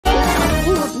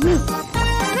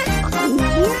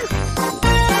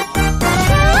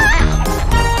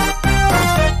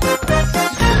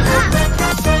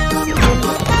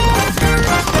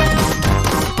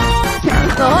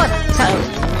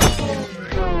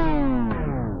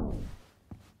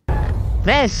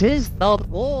This is the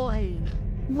void.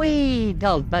 We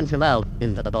don't venture out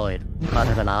into the void,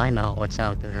 other than I know what's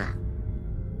out there.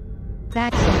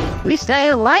 That's it. We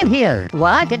stay right here,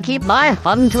 where I can keep my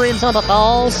hundreds of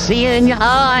all-seeing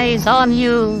eyes on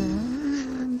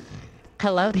you.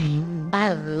 Hello,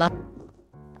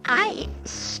 I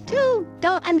still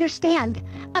don't understand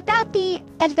about the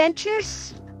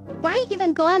adventures. Why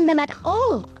even go on them at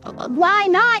all? Why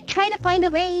not try to find a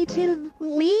way to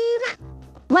leave?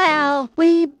 Well,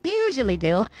 we usually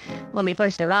do when we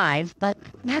first arrive, but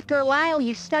after a while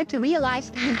you start to realize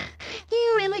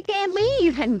you really can't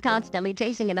leave, and constantly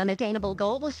chasing an unattainable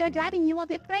goal will start driving you a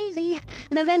bit crazy.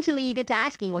 And eventually you get to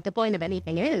asking what the point of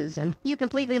anything is, and you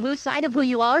completely lose sight of who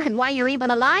you are and why you're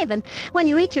even alive, and when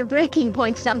you reach your breaking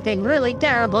point, something really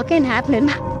terrible can happen.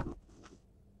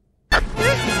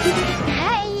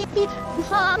 Hey,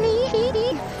 mommy.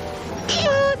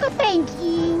 Thank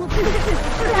you.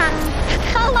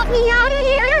 Let me out of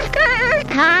here.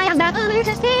 I don't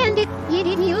understand it. You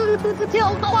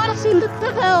don't want to see the